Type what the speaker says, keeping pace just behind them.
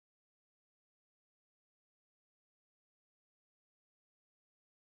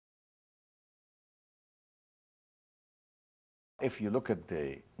If you look at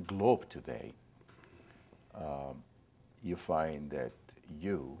the globe today, you find that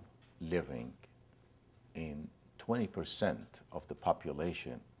you living in 20% of the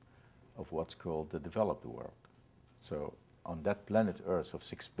population of what's called the developed world. So on that planet Earth of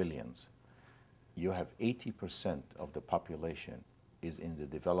 6 billions, you have 80% of the population is in the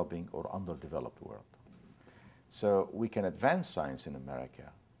developing or underdeveloped world. So we can advance science in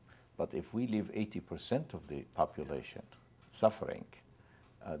America, but if we leave 80% of the population suffering,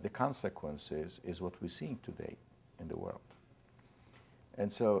 the consequences is what we're seeing today in the world.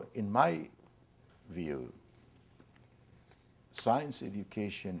 And so in my view, science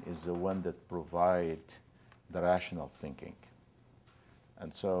education is the one that provides the rational thinking.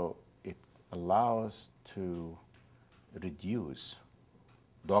 And so it allows to reduce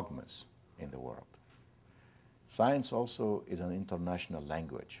dogmas in the world. Science also is an international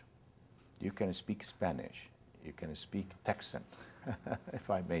language. You can speak Spanish, you can speak Texan, if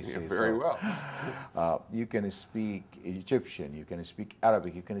I may say so. Very well. You can speak Egyptian, you can speak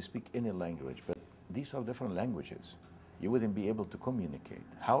Arabic, you can speak any language, but these are different languages. You wouldn't be able to communicate.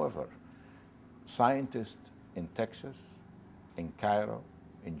 However, scientists in Texas, in Cairo,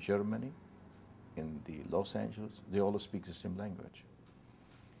 in Germany, in the Los Angeles, they all speak the same language.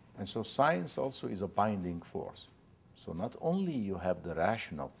 And so science also is a binding force. So not only you have the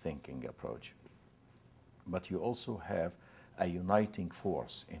rational thinking approach, but you also have a uniting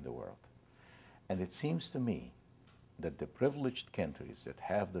force in the world. And it seems to me that the privileged countries that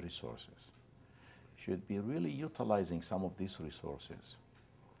have the resources should be really utilizing some of these resources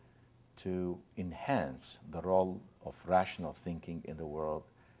to enhance the role of rational thinking in the world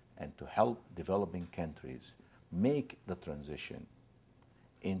and to help developing countries make the transition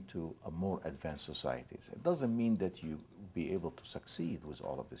into a more advanced societies. It doesn't mean that you be able to succeed with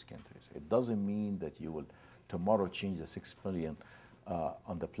all of these countries. It doesn't mean that you will tomorrow change the 6 billion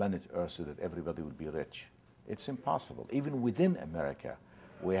on the planet Earth so that everybody will be rich. It's impossible. Even within America,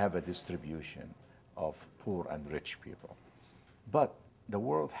 we have a distribution of poor and rich people. But the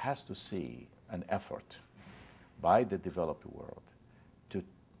world has to see an effort by the developed world to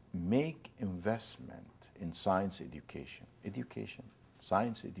make investment in science education,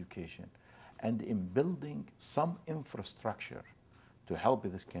 science education, and in building some infrastructure to help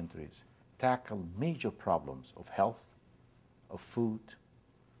these countries tackle major problems of health, of food,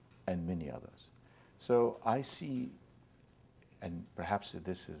 and many others. So I see, and perhaps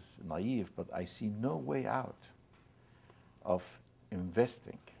this is naive, but I see no way out of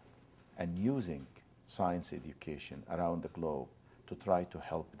investing and using science education around the globe to try to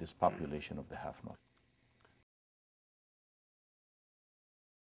help this population of the have-not.